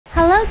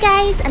Hello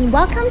guys and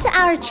welcome to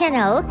our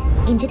channel.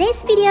 In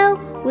today's video,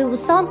 we will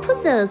solve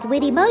puzzles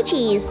with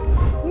emojis.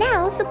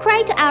 Now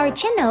subscribe to our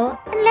channel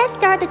and let's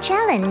start the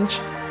challenge.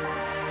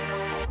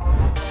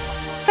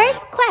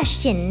 First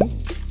question.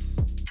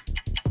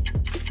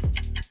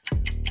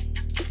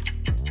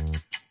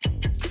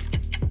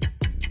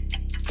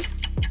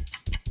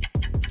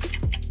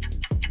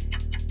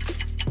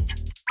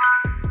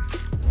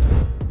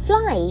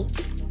 Fly.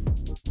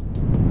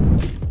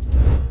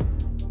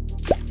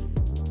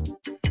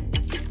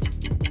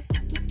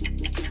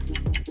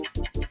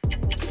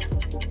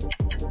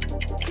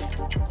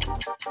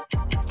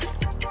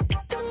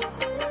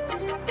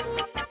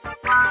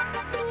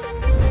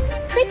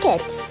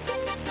 Cricket.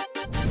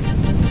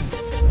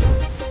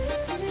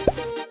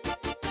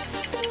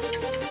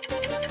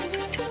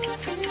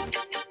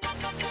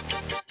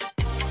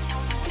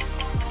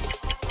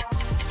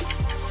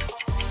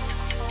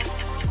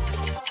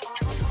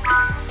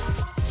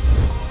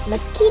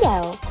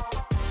 Mosquito.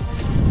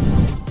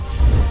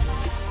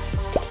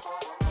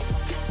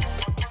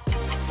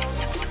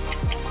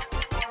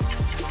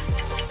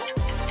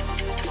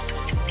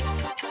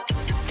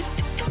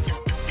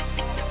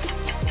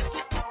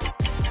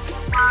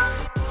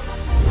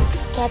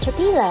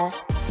 Caterpillar.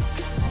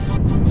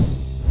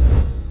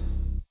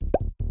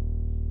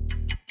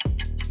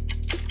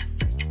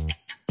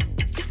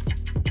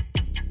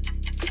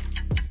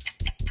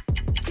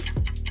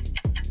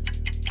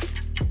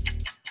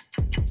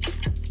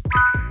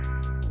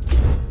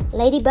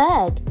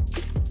 Ladybug.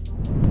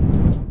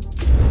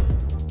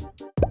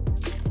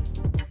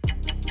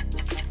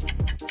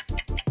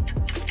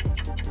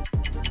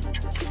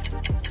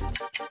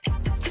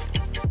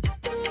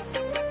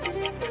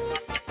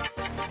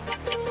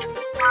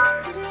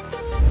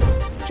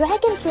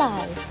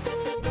 Dragonfly.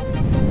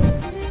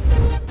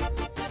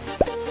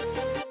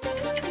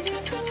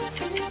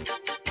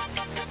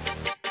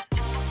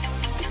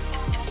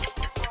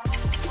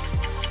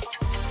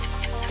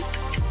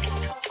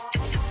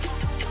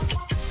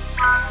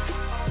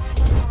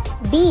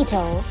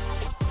 Beetle.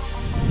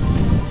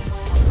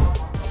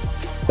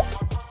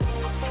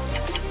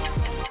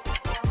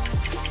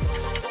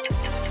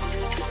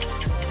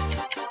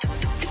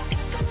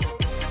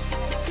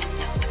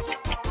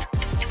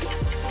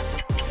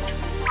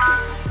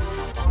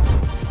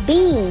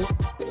 Bee.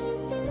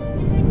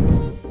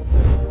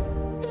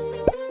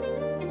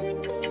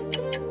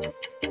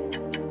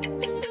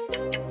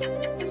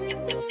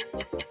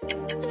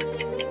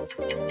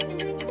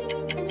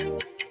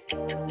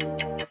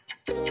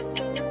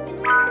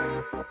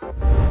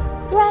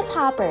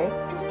 Grasshopper.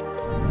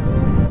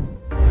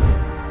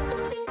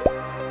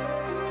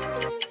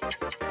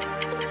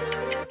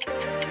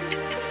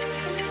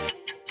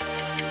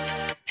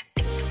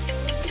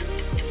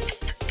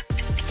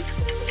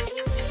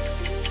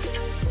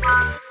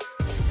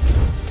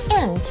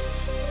 Ant.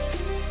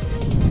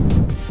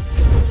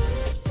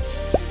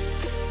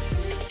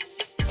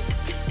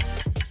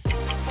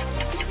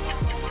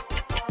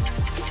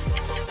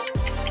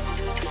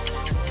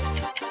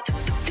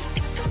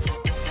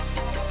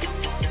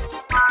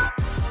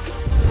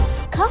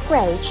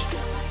 Cockroach.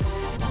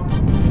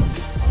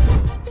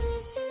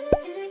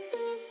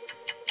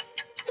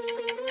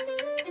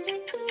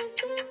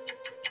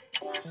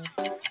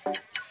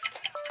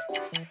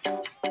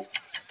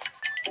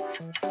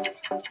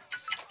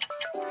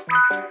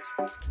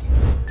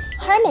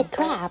 Hermit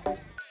crab.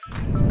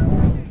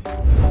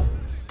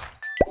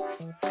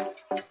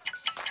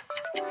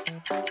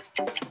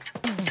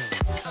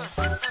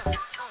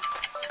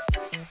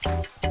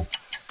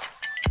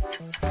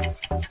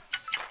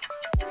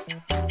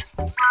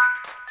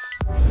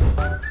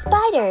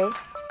 Spider.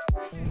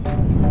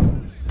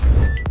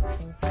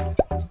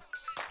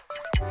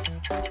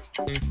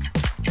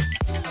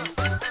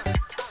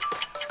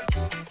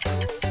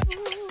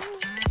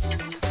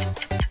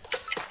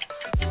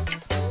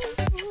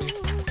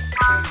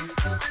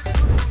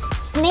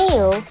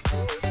 Snail.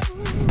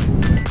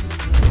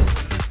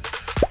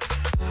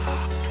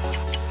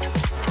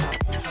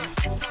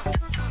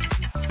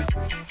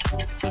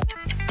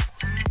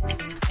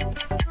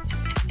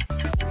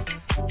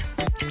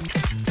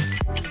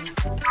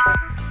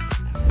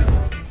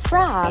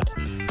 Frog.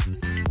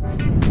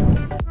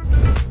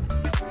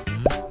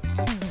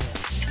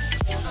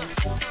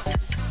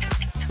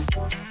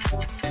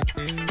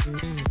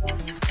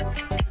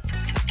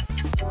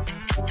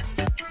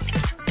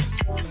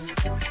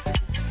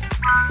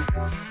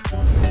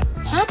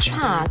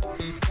 Hedgehog.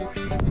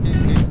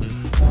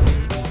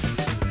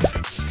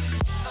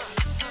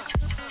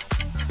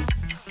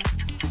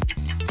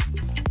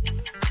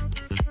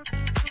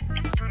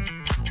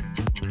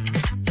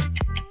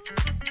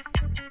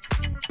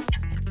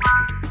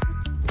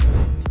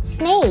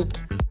 Snake.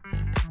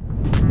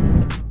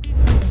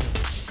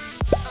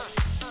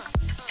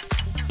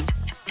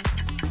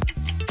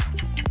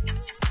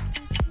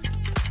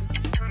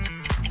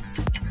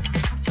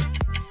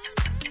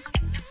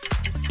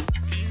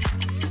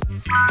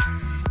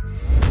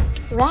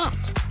 Rat.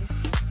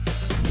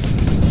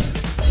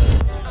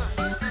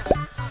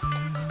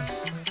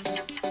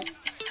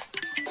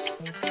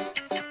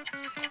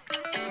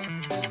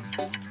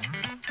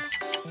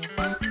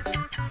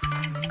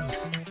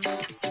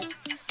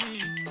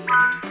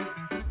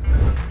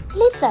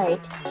 Lizard.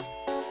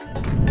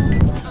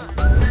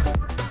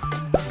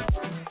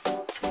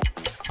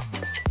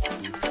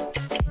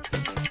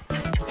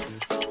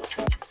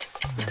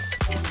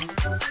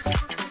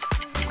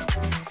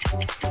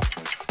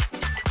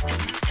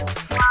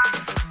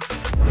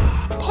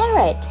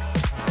 Parrot.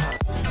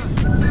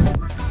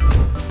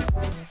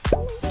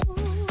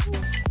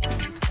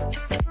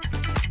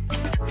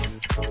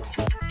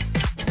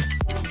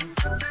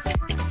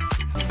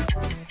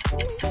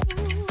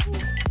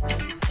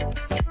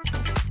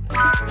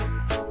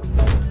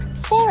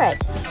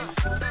 Ferret.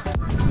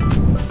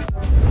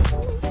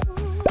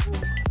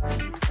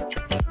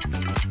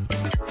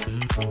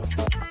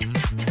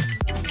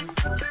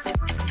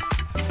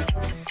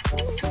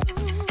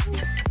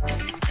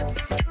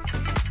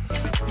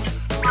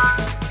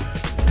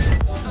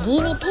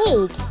 Guinea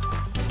pig.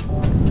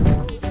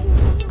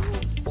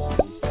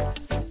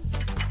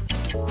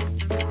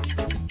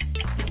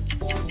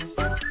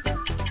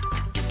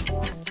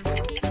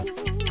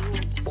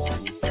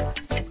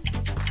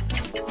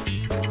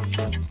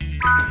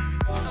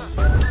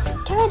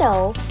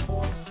 Turtle.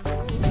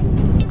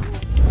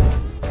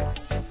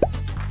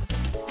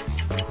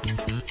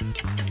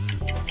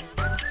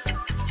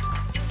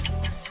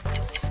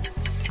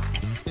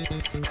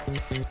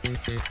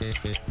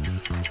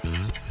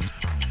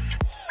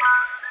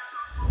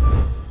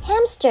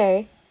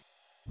 Hamster.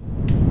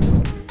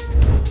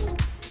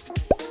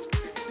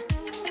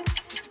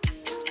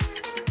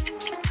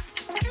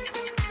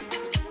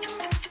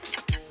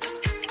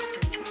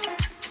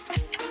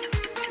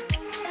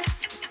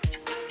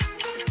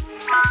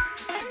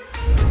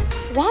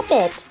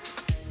 Rabbit.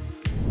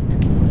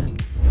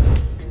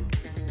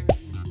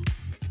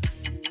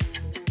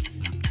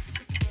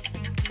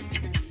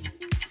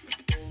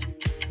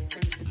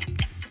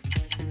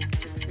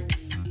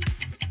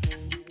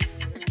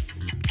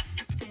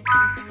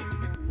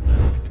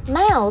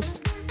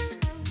 Mouse.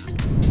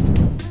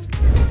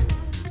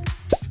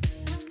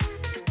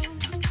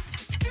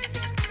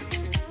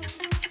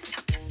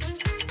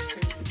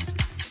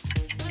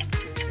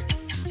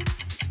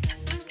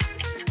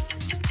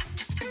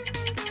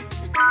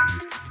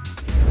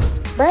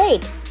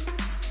 Bird.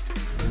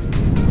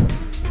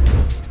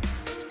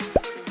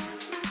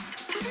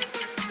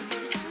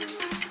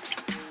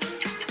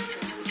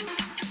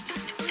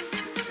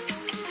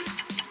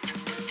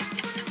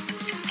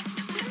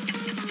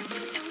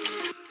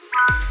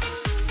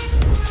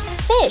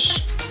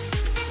 Fish.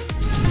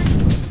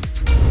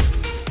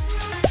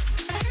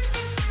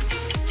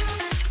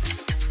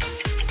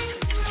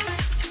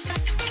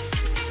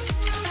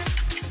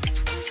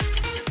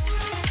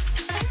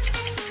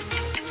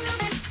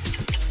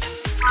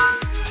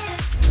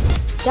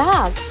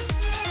 Dog.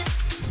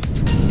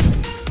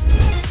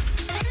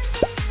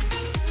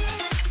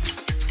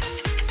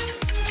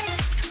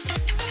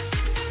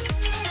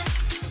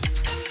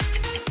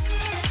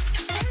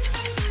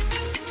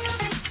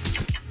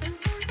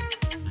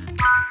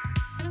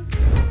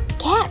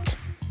 Cat.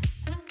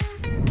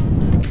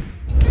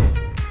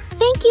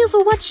 Thank you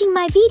for watching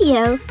my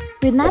video.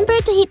 Remember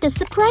to hit the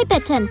subscribe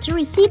button to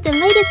receive the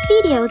latest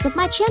videos of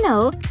my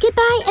channel.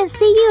 Goodbye and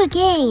see you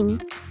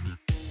again.